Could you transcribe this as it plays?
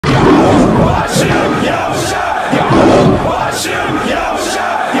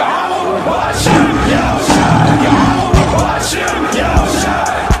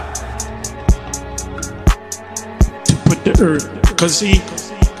earth. Because see,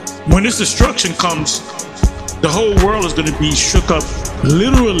 when this destruction comes, the whole world is going to be shook up.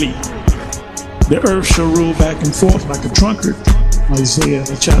 Literally, the earth shall rule back and forth like a drunkard. Isaiah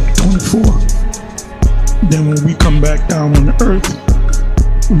chapter 24. Then when we come back down on the earth,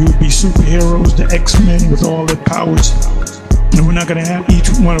 we'll be superheroes, the X-Men with all their powers. And we're not going to have each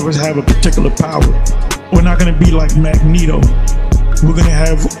one of us have a particular power. We're not going to be like Magneto. We're going to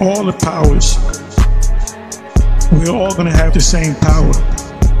have all the powers. We're all going to have the same power.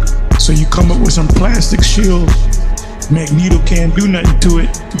 So you come up with some plastic shield, Magneto can't do nothing to it.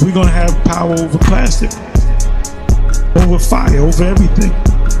 We're going to have power over plastic, over fire, over everything.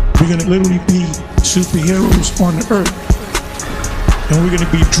 We're going to literally be superheroes on the earth. And we're going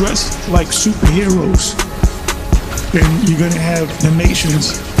to be dressed like superheroes. And you're going to have the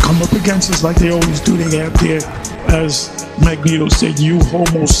nations come up against us like they always do. They have their, as Magneto said, you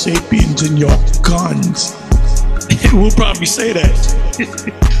homo sapiens and your guns. We'll probably say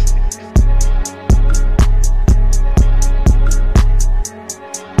that.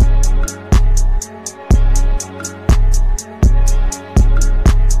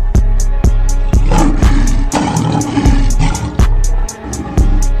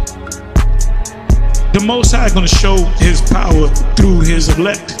 The Most High is going to show his power through his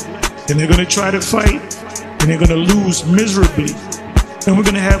elect. And they're going to try to fight. And they're going to lose miserably. And we're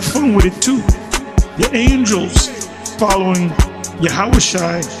going to have fun with it too. The angels following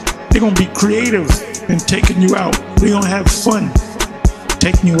Yahushua, they're going to be creative in taking you out. They're going to have fun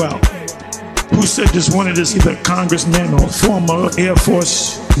taking you out. Who said this? One of this, either congressman or former Air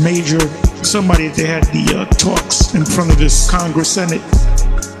Force major, somebody, they had the talks in front of this Congress Senate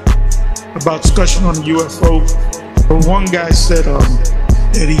about discussion on the UFO. But one guy said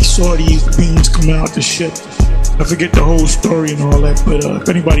that he saw these beings coming out the ship. I forget the whole story and all that, but if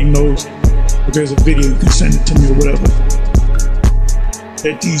anybody knows, if there's a video, you can send it to me or whatever.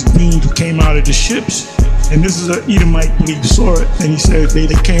 That these beings came out of the ships, and this is an Edomite, he saw it, and he said they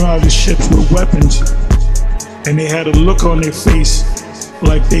came out of the ships with weapons, and they had a look on their face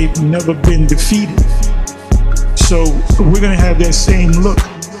like they've never been defeated. So we're gonna have that same look.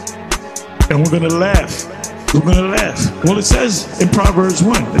 And we're going to laugh. We're going to laugh. Well, it says in Proverbs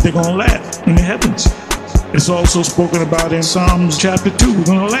 1 that they're going to laugh in the heavens. It's also spoken about in Psalms chapter 2. We're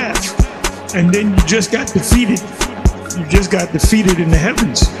going to laugh. And then you just got defeated. You just got defeated in the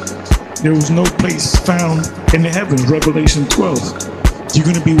heavens. There was no place found in the heavens. Revelation 12. You're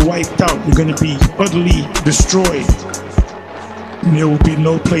going to be wiped out. You're going to be utterly destroyed. And there will be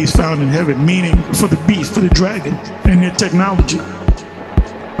no place found in heaven. Meaning for the beast, for the dragon, and their technology.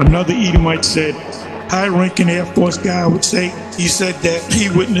 Another Edomite said, high-ranking Air Force guy would say, he said that he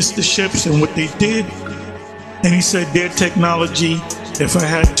witnessed the ships and what they did. And he said their technology, if I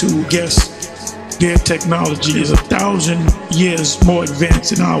had to guess, their technology is 1,000 years more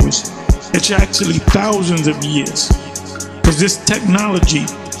advanced than ours. It's actually thousands of years. Because this technology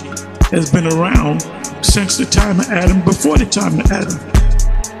has been around since the time of Adam, before the time of Adam.